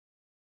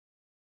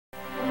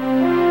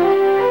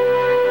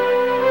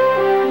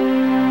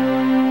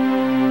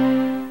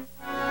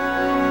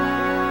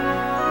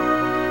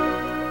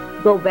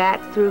go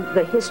back through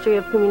the history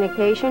of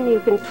communication, you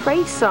can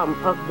trace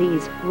some of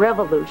these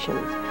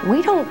revolutions.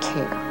 We don't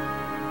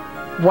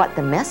care what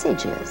the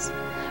message is.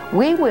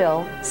 We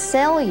will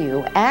sell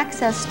you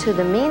access to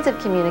the means of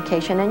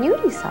communication, and you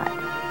decide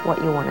what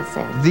you want to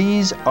send.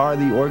 These are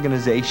the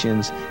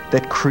organizations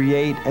that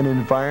create an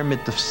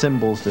environment of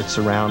symbols that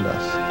surround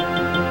us.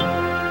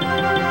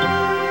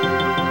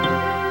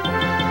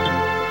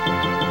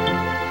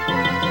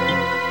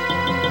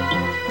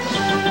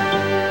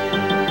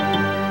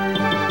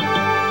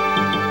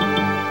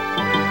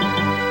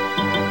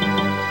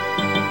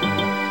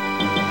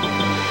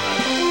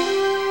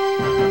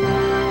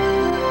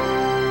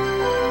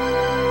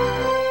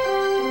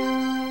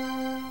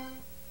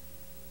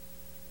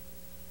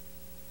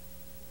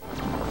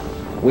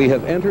 We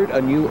have entered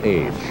a new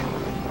age,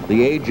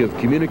 the age of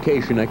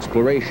communication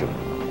exploration.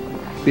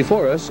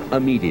 Before us, a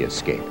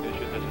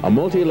mediascape, a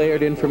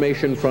multi-layered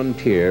information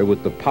frontier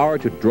with the power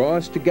to draw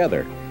us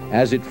together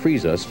as it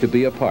frees us to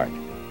be apart.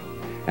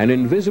 An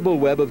invisible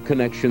web of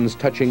connections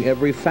touching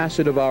every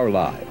facet of our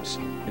lives,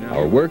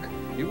 our work,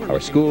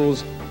 our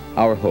schools,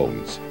 our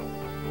homes.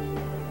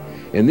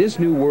 In this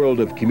new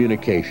world of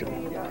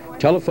communication,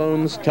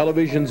 telephones,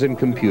 televisions, and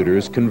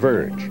computers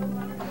converge.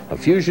 A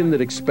fusion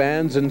that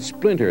expands and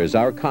splinters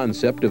our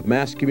concept of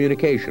mass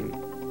communication.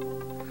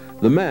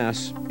 The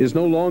mass is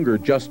no longer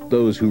just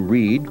those who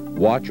read,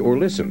 watch, or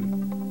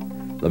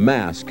listen. The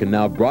mass can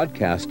now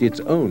broadcast its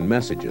own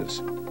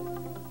messages.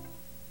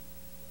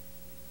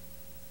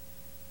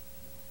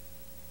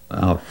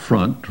 Out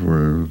front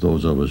were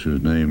those of us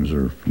whose names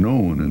are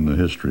known in the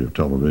history of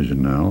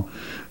television now.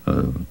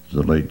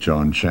 The late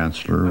John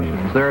Chancellor.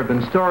 There have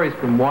been stories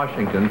from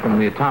Washington, from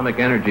the Atomic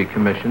Energy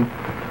Commission,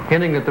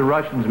 hinting that the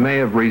Russians may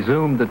have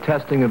resumed the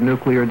testing of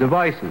nuclear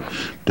devices.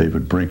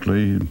 David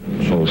Brinkley.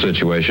 The whole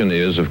situation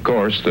is, of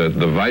course, that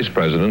the Vice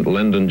President,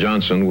 Lyndon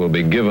Johnson, will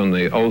be given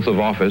the oath of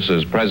office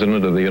as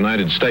President of the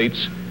United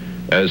States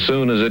as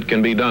soon as it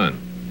can be done.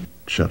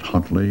 Chet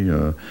Huntley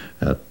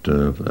at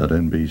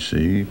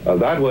NBC.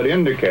 That would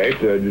indicate,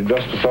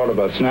 just sort of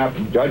a snap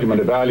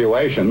judgment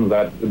evaluation,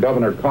 that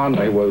Governor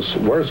Conley was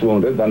worse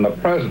wounded than the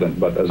president.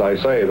 But as I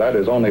say, that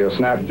is only a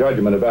snap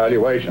judgment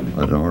evaluation.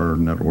 At our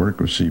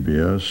network of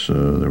CBS,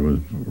 there was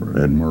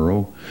Ed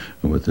Murrow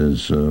with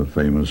his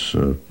famous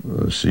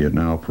See It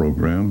Now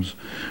programs,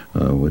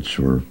 which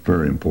were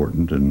very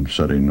important in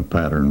setting a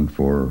pattern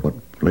for what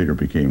later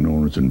became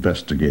known as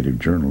investigative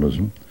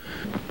journalism.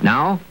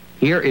 Now,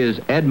 here is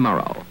Ed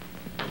Murrow.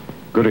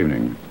 Good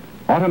evening.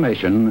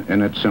 Automation,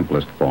 in its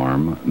simplest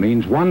form,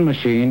 means one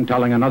machine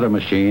telling another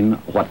machine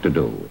what to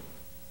do.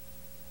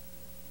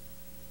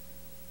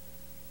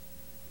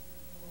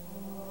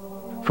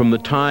 From the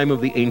time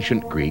of the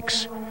ancient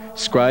Greeks,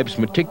 scribes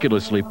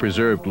meticulously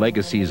preserved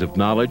legacies of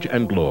knowledge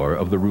and lore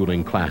of the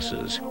ruling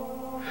classes,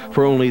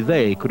 for only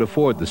they could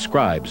afford the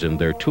scribes and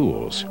their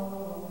tools.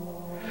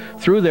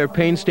 Through their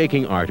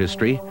painstaking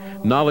artistry,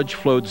 knowledge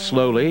flowed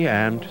slowly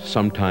and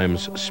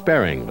sometimes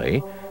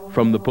sparingly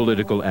from the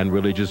political and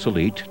religious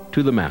elite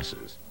to the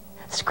masses.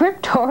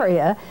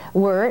 Scriptoria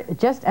were,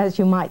 just as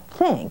you might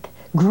think,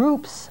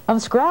 groups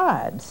of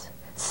scribes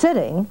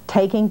sitting,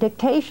 taking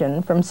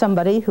dictation from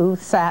somebody who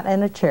sat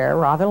in a chair,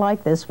 rather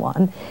like this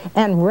one,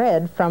 and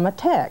read from a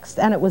text.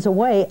 And it was a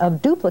way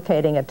of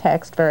duplicating a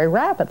text very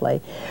rapidly.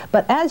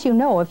 But as you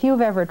know, if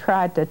you've ever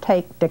tried to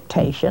take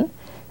dictation,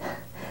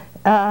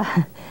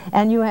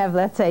 and you have,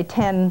 let's say,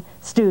 10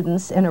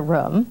 students in a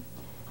room,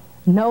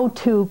 no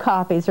two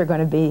copies are going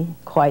to be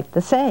quite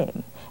the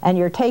same. And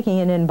you're taking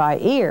it in by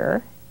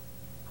ear,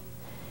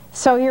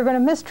 so you're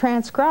going to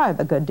mistranscribe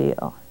a good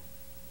deal.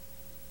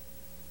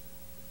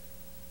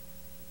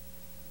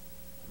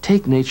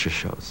 Take nature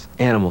shows,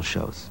 animal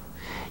shows.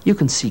 You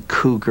can see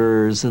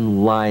cougars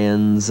and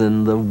lions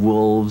and the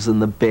wolves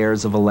and the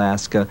bears of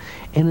Alaska,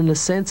 and in a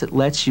sense it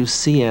lets you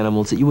see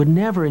animals that you would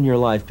never in your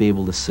life be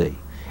able to see.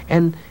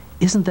 And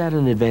isn't that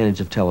an advantage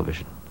of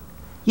television?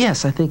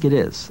 Yes, I think it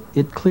is.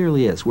 It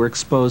clearly is. We're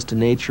exposed to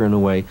nature in a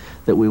way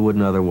that we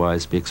wouldn't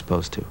otherwise be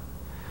exposed to.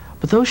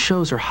 But those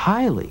shows are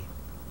highly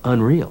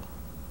unreal.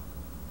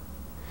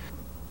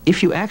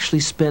 If you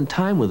actually spend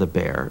time with a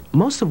bear,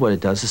 most of what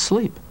it does is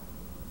sleep.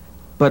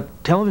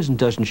 But television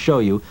doesn't show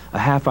you a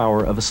half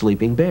hour of a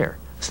sleeping bear.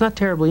 It's not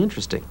terribly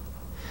interesting.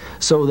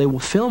 So they will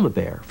film a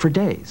bear for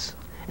days,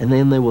 and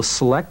then they will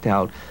select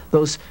out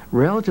those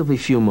relatively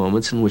few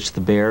moments in which the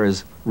bear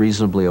is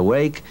reasonably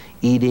awake,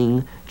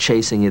 eating,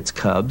 chasing its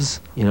cubs,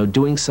 you know,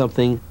 doing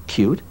something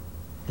cute,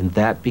 and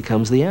that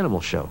becomes the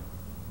animal show.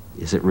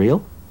 Is it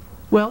real?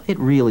 Well, it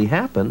really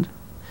happened,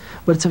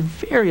 but it's a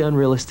very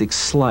unrealistic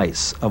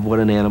slice of what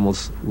an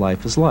animal's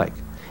life is like.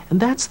 And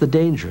that's the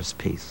dangerous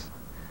piece.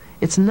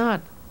 It's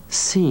not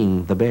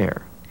seeing the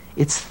bear.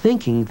 It's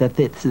thinking that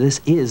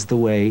this is the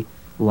way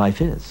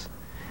life is.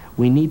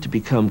 We need to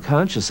become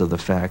conscious of the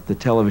fact that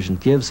television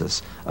gives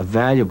us a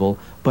valuable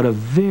but a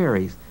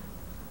very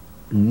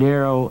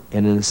narrow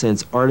and, in a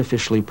sense,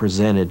 artificially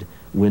presented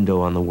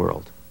window on the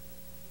world.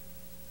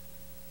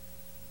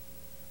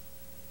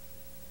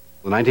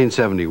 In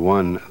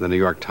 1971, the New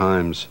York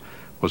Times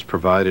was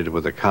provided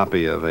with a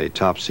copy of a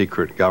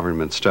top-secret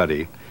government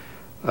study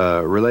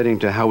relating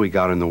to how we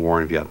got in the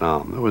war in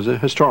Vietnam. It was a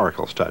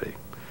historical study,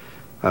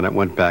 and it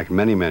went back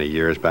many, many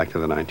years, back to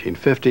the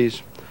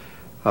 1950s,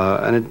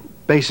 and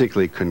it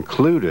basically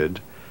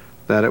concluded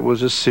that it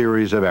was a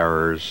series of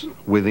errors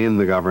within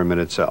the government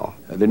itself.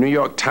 The New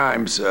York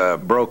Times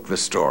broke the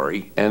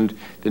story, and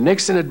the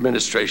Nixon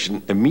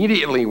administration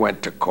immediately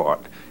went to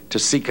court to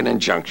seek an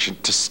injunction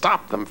to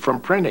stop them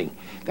from printing.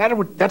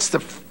 That's the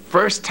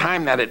first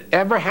time that it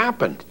ever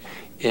happened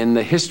in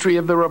the history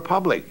of the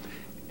Republic.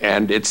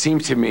 And it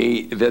seemed to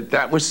me that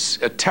that was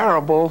a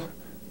terrible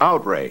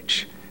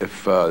outrage.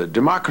 If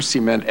democracy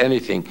meant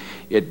anything,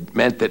 it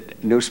meant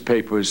that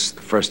newspapers,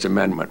 the First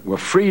Amendment, were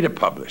free to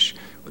publish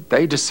what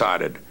they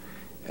decided.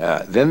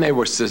 Then they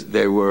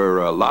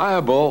were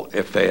liable,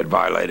 if they had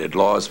violated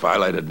laws,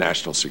 violated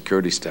national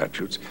security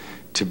statutes,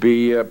 to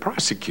be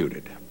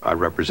prosecuted. I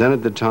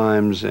represented the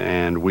Times,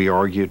 and we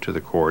argued to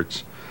the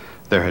courts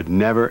there had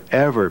never,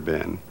 ever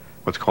been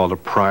what's called a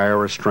prior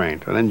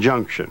restraint, an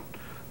injunction,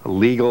 a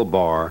legal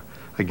bar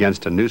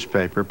against a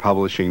newspaper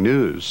publishing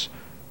news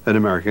in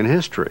American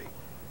history.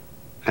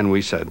 And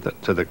we said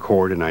that to the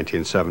court in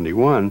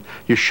 1971,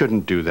 you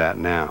shouldn't do that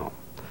now.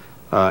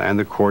 And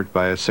the court,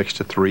 by a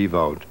 6-3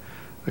 vote,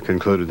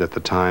 concluded that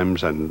the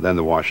Times and then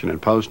the Washington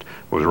Post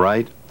was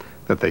right,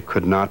 that they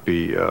could not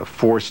be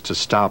forced to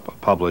stop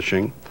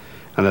publishing,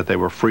 and that they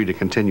were free to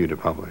continue to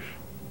publish.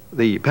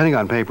 The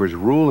Pentagon Papers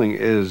ruling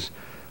is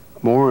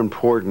more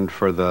important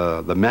for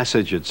the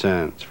message it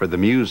sends, for the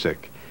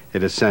music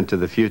it has sent to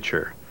the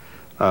future,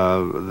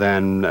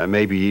 than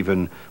maybe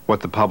even what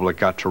the public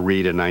got to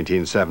read in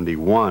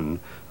 1971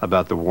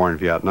 about the war in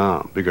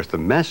Vietnam, because the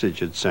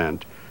message it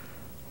sent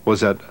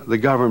was that the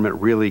government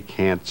really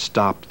can't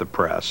stop the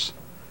press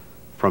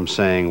from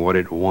saying what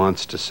it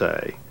wants to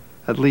say,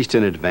 at least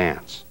in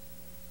advance.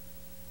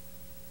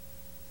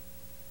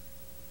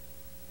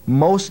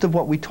 Most of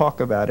what we talk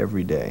about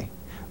every day,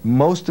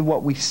 most of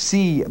what we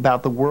see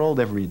about the world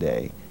every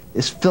day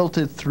is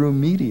filtered through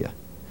media.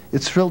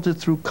 It's filtered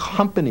through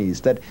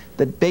companies that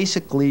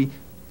basically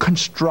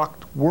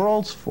construct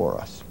worlds for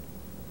us.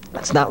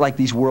 It's not like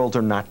these worlds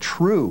are not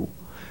true,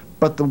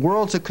 but the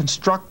worlds are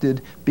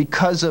constructed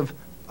because of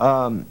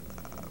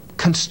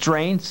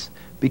constraints,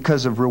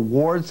 because of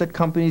rewards that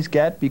companies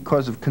get,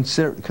 because of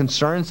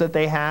concerns that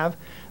they have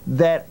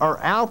that are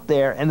out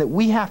there and that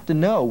we have to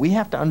know, we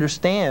have to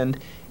understand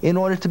in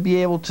order to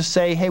be able to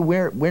say, hey,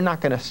 we're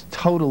not going to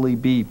totally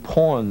be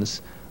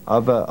pawns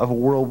of a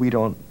world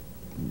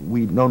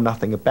we know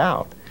nothing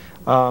about.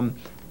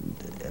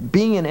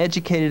 Being an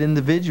educated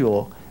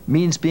individual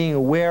means being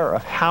aware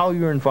of how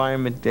your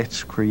environment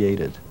gets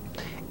created.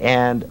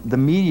 And the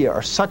media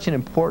are such an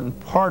important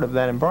part of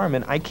that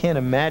environment, I can't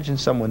imagine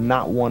someone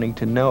not wanting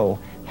to know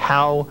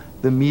how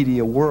the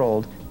media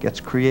world gets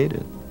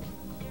created.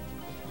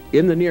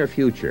 In the near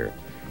future,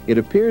 it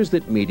appears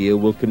that media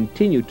will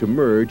continue to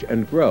merge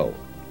and grow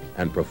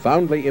and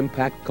profoundly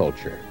impact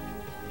culture,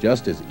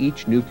 just as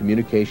each new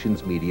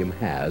communications medium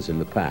has in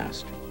the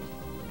past.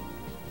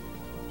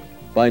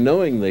 By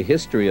knowing the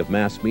history of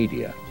mass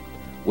media,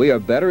 we are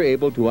better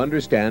able to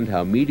understand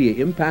how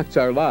media impacts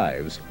our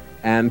lives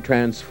and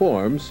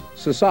transforms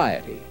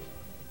society.